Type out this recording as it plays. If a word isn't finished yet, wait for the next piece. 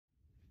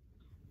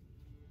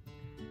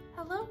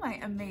Hello, my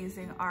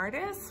amazing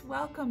artists.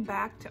 Welcome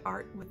back to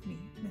Art with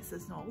me,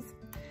 Mrs. Knowles.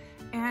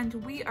 And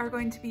we are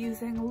going to be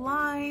using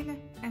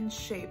line and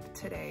shape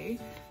today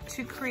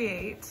to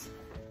create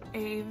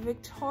a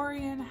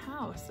Victorian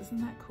house. Isn't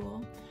that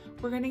cool?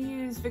 We're going to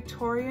use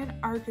Victorian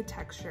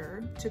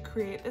architecture to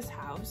create this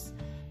house.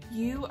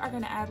 You are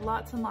going to add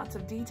lots and lots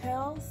of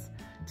details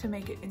to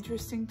make it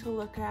interesting to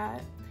look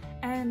at.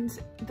 And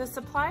the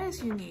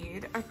supplies you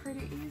need are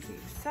pretty easy.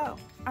 So,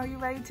 are you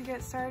ready to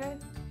get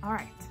started? All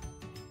right.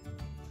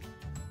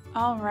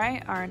 All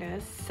right,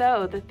 artists.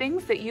 So the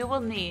things that you will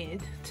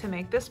need to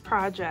make this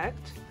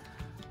project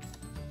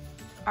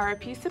are a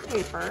piece of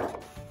paper.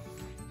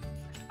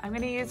 I'm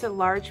going to use a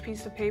large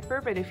piece of paper,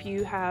 but if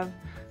you have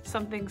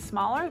something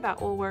smaller,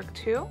 that will work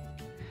too.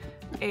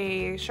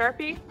 A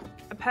Sharpie,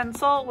 a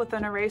pencil with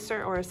an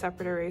eraser or a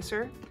separate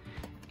eraser,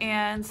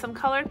 and some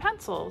colored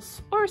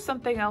pencils or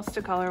something else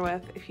to color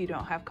with if you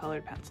don't have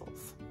colored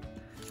pencils.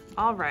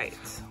 All right,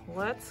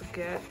 let's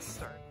get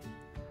started.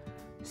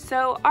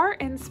 So our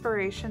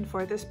inspiration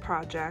for this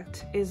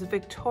project is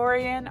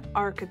Victorian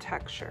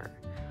architecture.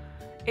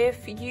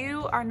 If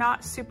you are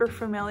not super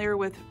familiar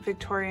with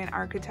Victorian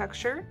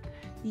architecture,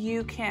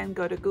 you can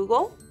go to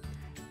Google,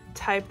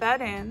 type that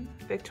in,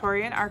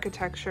 Victorian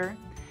architecture,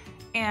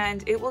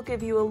 and it will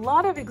give you a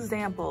lot of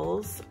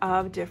examples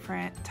of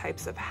different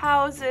types of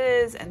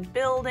houses and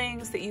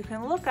buildings that you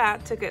can look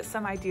at to get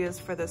some ideas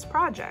for this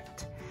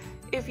project.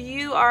 If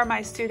you are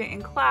my student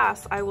in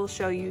class, I will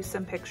show you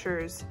some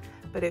pictures,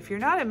 but if you're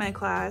not in my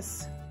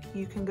class,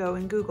 you can go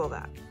and Google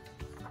that.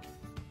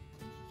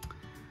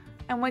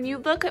 And when you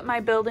look at my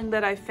building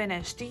that I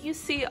finished, do you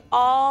see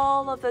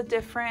all of the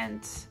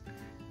different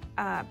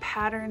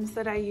patterns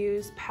that I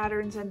use,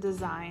 patterns and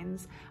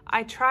designs?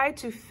 I try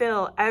to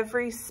fill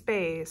every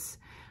space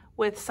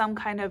with some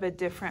kind of a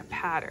different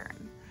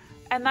pattern.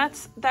 And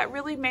that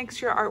really makes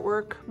your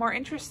artwork more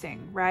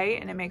interesting, right?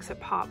 And it makes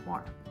it pop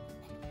more.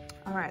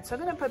 All right, so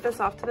I'm gonna put this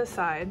off to the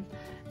side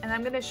and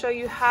I'm gonna show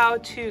you how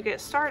to get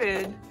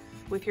started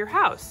with your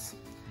house.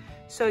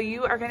 So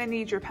you are gonna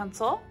need your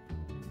pencil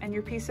and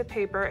your piece of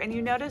paper, and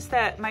you notice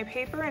that my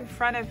paper in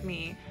front of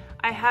me,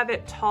 I have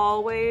it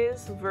tall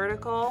ways,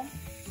 vertical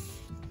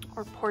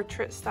or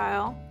portrait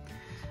style.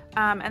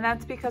 And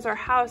that's because our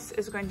house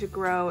is going to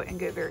grow and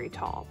get very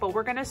tall. But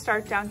we're gonna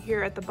start down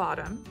here at the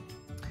bottom,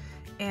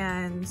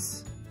 and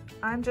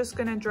I'm just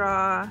gonna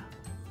draw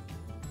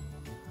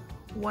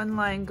one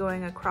line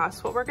going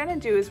across. What we're gonna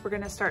do is we're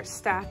gonna start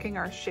stacking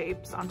our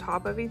shapes on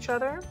top of each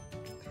other.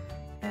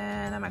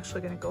 And I'm actually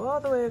gonna go all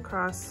the way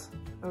across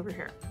over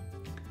here.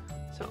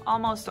 So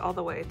almost all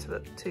the way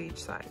to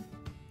each side.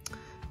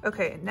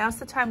 Okay, now's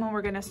the time when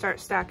we're gonna start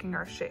stacking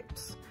our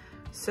shapes.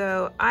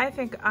 So I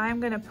think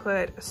I'm gonna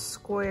put a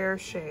square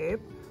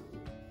shape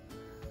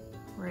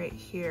right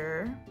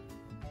here.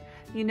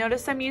 You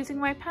notice I'm using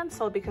my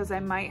pencil because I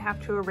might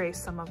have to erase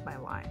some of my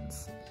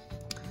lines.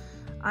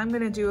 I'm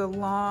gonna do a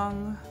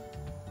long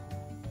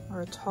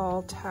or a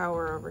tall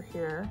tower over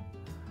here.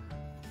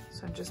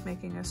 So I'm just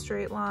making a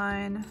straight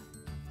line.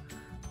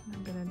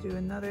 I'm gonna do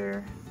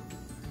another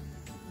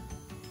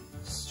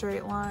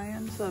straight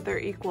line so they're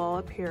equal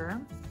up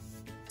here.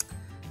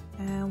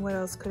 And what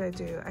else could I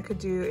do? I could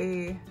do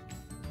a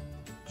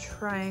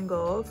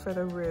triangle for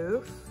the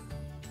roof.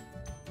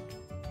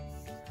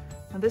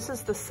 Now this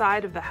is the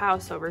side of the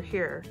house over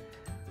here.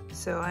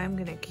 So I'm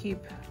gonna make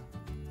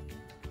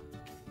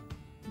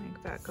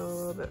that go a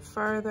little bit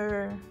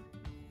farther.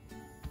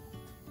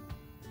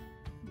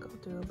 I'll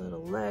do a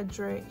little ledge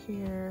right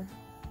here.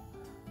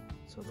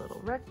 So a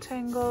little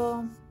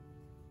rectangle.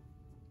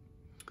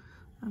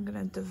 I'm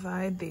gonna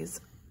divide these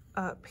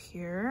up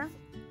here.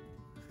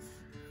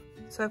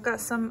 So I've got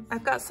some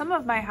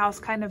of my house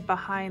kind of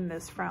behind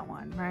this front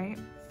one, right?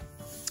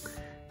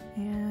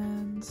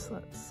 And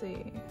let's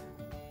see.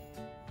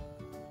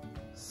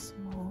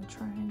 Small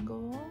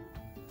triangle.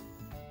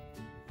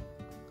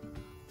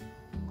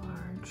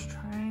 Large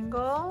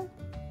triangle.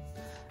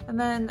 And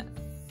then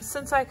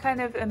since I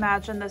kind of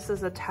imagine this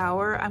as a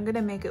tower, I'm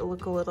gonna make it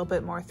look a little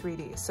bit more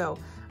 3D. So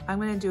I'm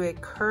gonna do a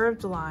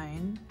curved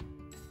line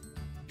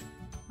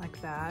like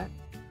that,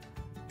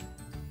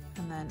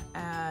 and then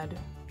add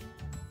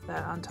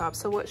that on top.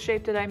 So what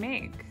shape did I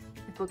make?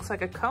 It looks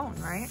like a cone,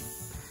 right?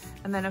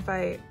 And then if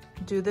I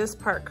do this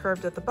part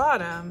curved at the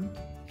bottom,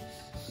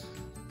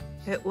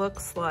 it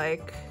looks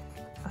like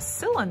a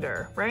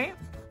cylinder, right?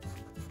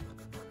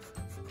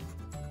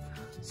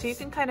 So you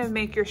can kind of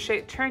make your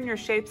shape, turn your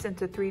shapes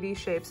into 3D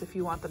shapes if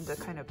you want them to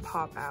kind of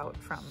pop out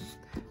from.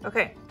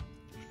 Okay,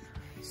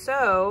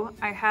 so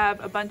I have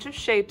a bunch of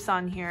shapes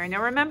on here.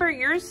 Now remember,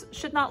 yours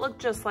should not look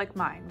just like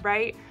mine,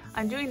 right?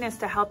 I'm doing this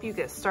to help you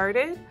get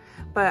started,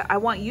 but I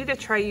want you to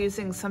try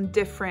using some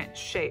different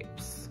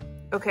shapes.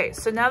 Okay,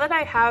 so now that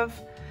I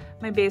have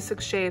my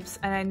basic shapes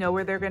and I know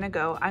where they're gonna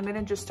go, I'm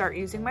gonna just start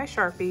using my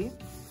Sharpie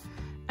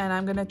and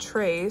I'm gonna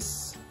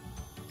trace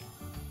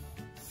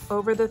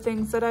over the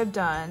things that I've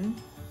done.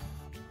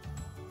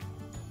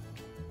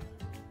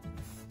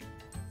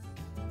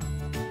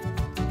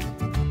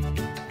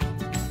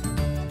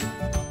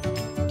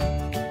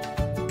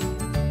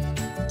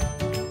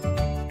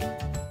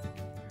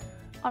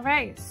 All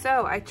right,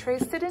 so I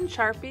traced it in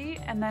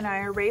Sharpie and then I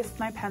erased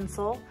my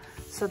pencil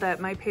so that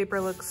my paper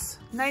looks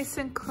nice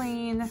and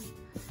clean.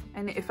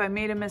 And if I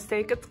made a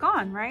mistake, it's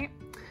gone, right?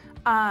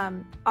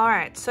 All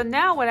right, so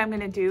now what I'm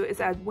gonna do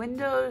is add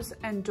windows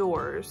and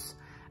doors.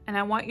 And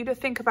I want you to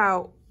think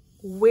about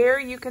where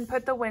you can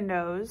put the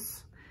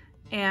windows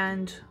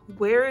and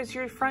where is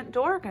your front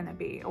door gonna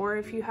be? Or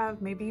if you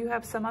have, maybe you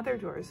have some other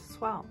doors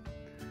as well.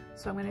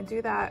 So I'm gonna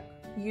do that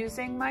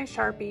using my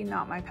Sharpie,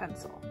 not my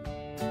pencil.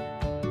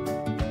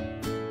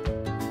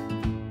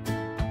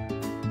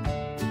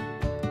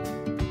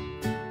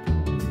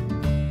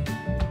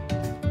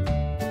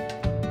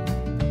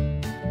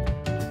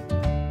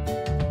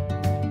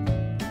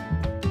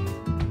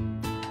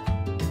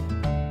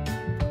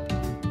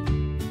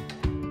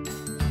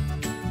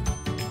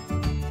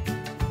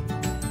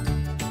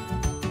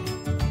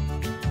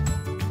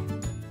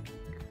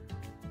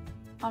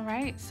 All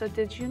right, so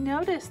did you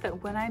notice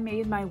that when I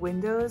made my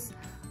windows,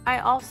 I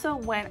also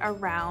went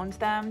around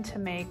them to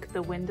make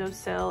the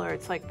windowsill, or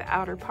it's like the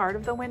outer part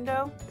of the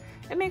window.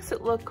 It makes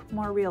it look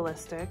more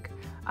realistic.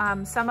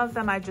 Some of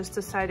them I just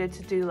decided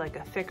to do like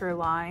a thicker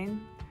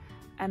line.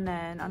 And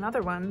then on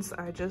other ones,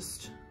 I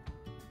just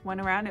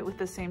went around it with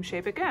the same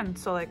shape again.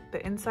 So like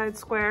the inside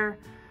square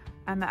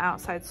and the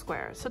outside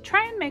square. So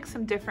try and make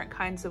some different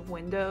kinds of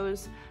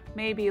windows,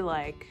 maybe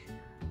like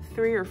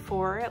 3 or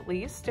 4 at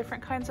least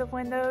different kinds of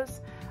windows.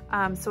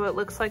 So it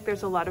looks like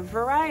there's a lot of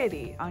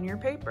variety on your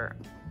paper.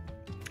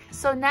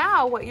 So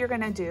now what you're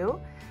gonna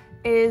do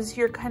is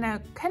you're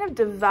gonna kind of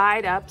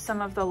divide up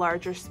some of the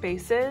larger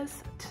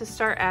spaces to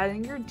start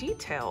adding your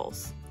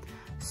details.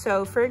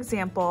 So for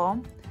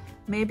example,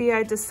 maybe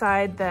I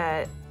decide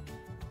that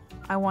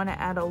I wanna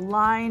add a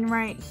line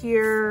right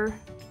here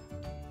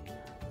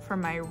for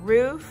my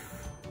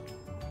roof.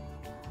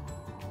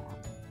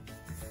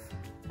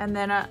 And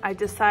then I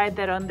decide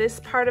that on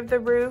this part of the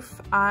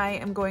roof, I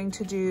am going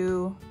to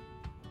do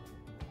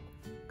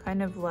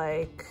kind of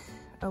like,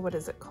 oh, what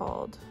is it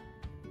called?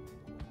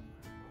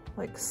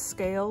 Like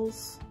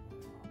scales,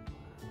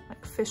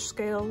 like fish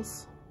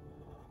scales.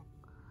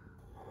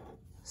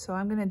 So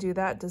I'm gonna do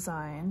that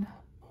design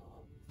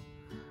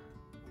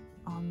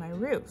on my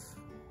roof.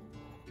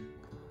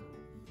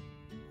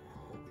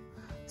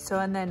 So,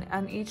 and then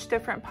on each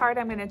different part,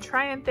 I'm gonna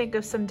try and think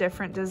of some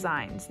different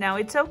designs. Now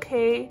it's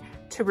okay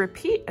to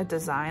repeat a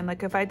design.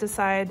 Like if I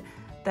decide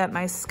that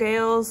my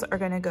scales are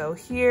gonna go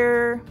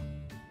here,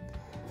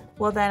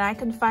 well then I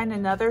can find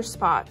another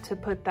spot to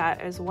put that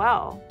as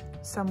well,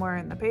 somewhere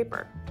in the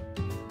paper.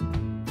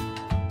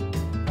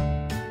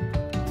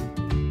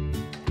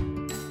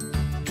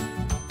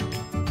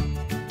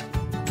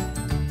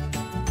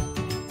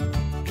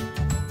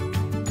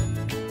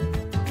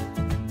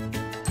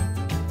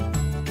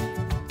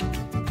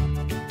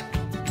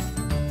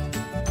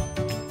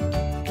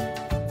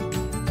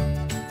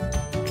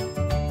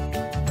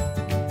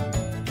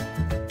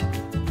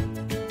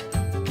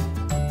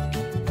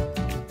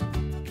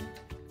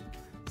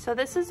 So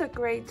this is a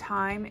great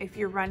time if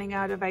you're running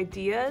out of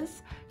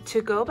ideas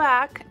to go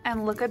back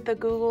and look at the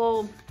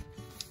Google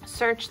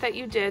search that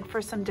you did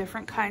for some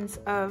different kinds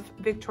of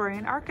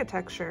Victorian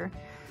architecture.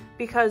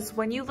 Because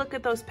when you look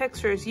at those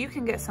pictures, you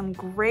can get some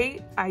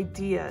great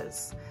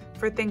ideas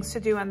for things to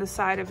do on the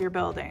side of your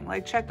building.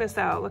 Like check this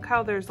out, look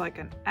how there's like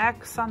an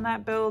X on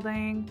that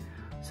building.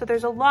 So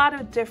there's a lot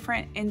of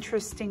different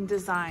interesting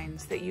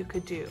designs that you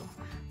could do.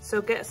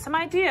 So get some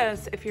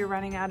ideas if you're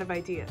running out of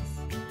ideas.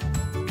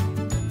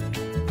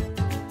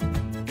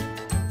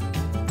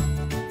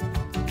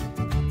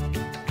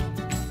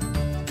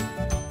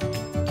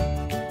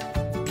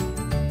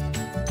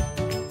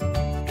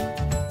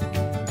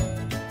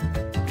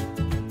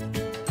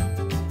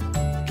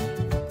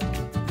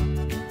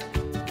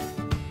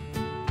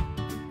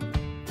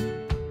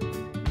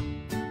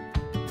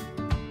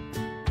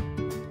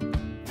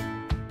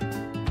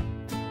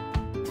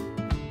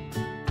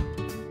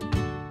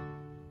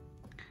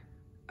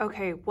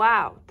 Okay,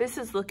 wow, this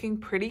is looking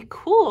pretty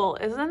cool,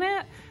 isn't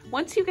it?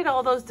 Once you get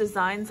all those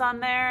designs on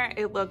there,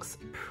 it looks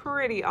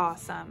pretty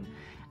awesome.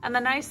 And the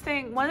nice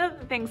thing, one of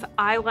the things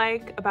I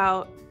like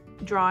about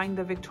drawing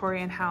the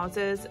Victorian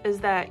houses is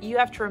that you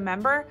have to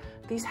remember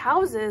these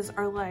houses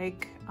are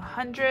like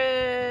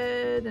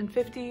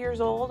 150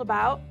 years old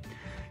about.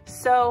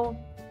 So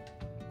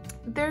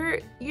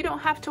you don't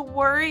have to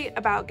worry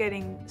about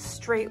getting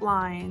straight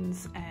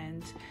lines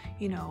and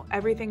you know,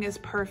 everything is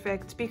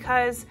perfect,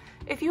 because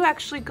if you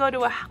actually go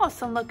to a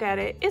house and look at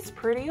it, it's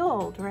pretty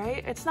old,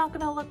 right? It's not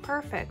gonna look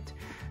perfect.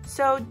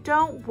 So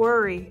don't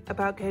worry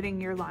about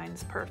getting your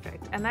lines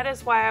perfect. And that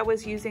is why I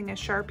was using a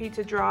Sharpie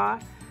to draw,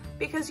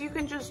 because you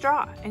can just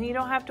draw and you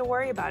don't have to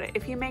worry about it.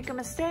 If you make a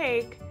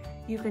mistake,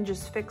 you can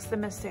just fix the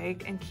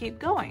mistake and keep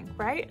going,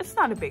 right? It's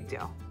not a big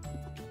deal.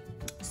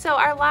 So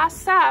our last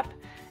step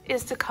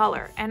is to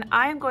color, and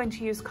I'm going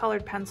to use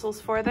colored pencils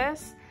for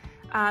this.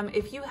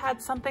 If you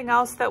had something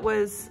else that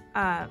was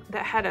that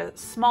had a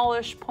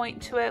smallish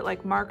point to it,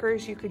 like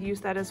markers, you could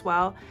use that as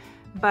well.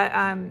 But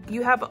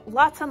you have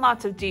lots and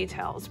lots of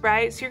details,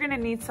 right? So you're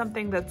gonna need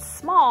something that's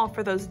small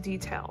for those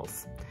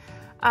details.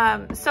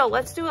 So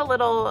let's do a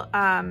little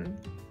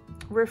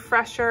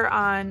refresher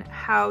on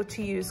how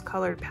to use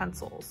colored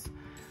pencils.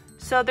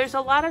 So there's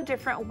a lot of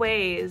different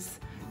ways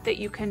that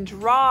you can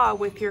draw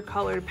with your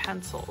colored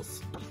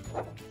pencils.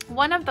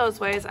 One of those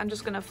ways, I'm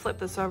just gonna flip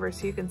this over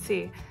so you can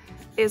see,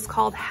 is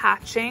called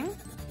hatching.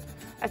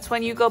 That's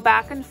when you go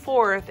back and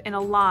forth in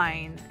a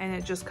line and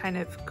it just kind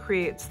of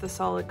creates the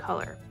solid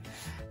color.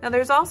 Now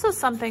there's also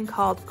something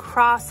called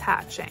cross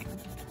hatching.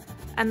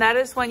 And that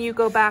is when you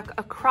go back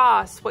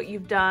across what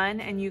you've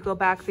done and you go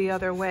back the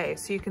other way.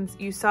 So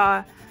you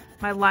saw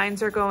my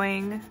lines are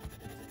going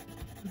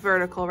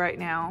vertical right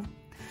now.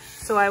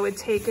 So I would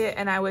take it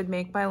and I would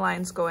make my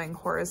lines going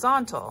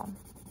horizontal.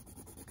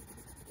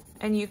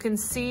 And you can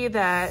see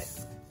that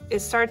it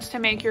starts to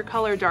make your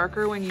color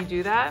darker when you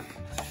do that.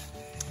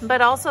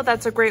 But also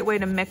that's a great way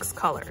to mix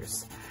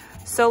colors.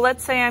 So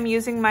let's say I'm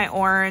using my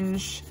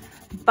orange,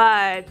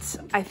 but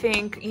I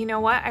think, you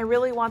know what? I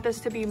really want this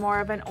to be more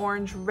of an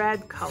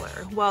orange-red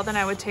color. Well, then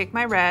I would take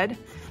my red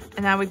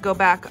and I would go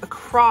back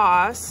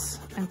across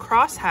and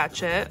cross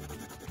hatch it.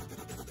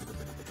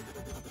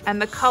 And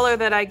the color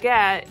that I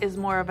get is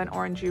more of an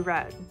orangey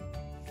red.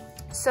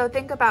 So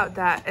think about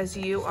that as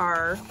you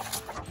are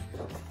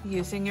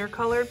using your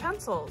colored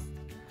pencils.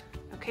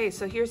 Okay,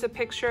 so here's a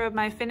picture of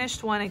my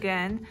finished one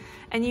again.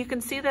 And you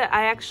can see that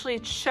I actually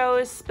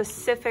chose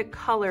specific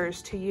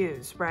colors to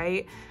use,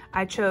 right?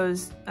 I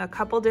chose a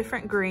couple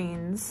different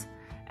greens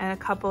and a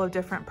couple of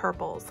different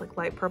purples, like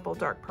light purple,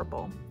 dark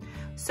purple.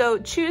 So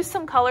choose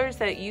some colors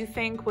that you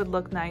think would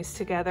look nice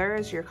together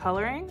as you're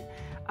coloring.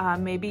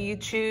 Maybe you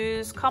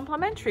choose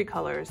complementary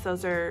colors.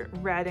 Those are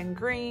red and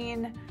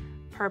green,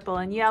 purple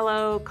and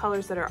yellow,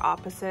 colors that are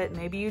opposite.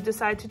 Maybe you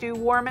decide to do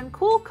warm and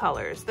cool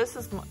colors. This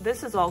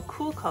is all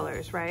cool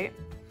colors, right?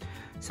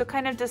 So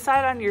kind of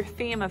decide on your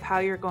theme of how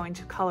you're going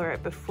to color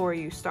it before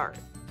you start.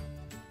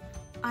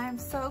 I am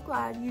so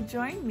glad you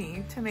joined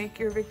me to make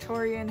your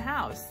Victorian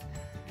house.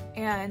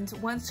 And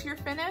once you're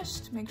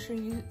finished, make sure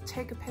you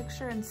take a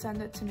picture and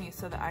send it to me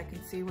so that I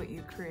can see what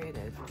you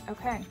created.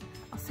 Okay,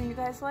 I'll see you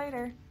guys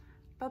later.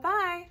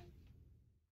 Bye-bye.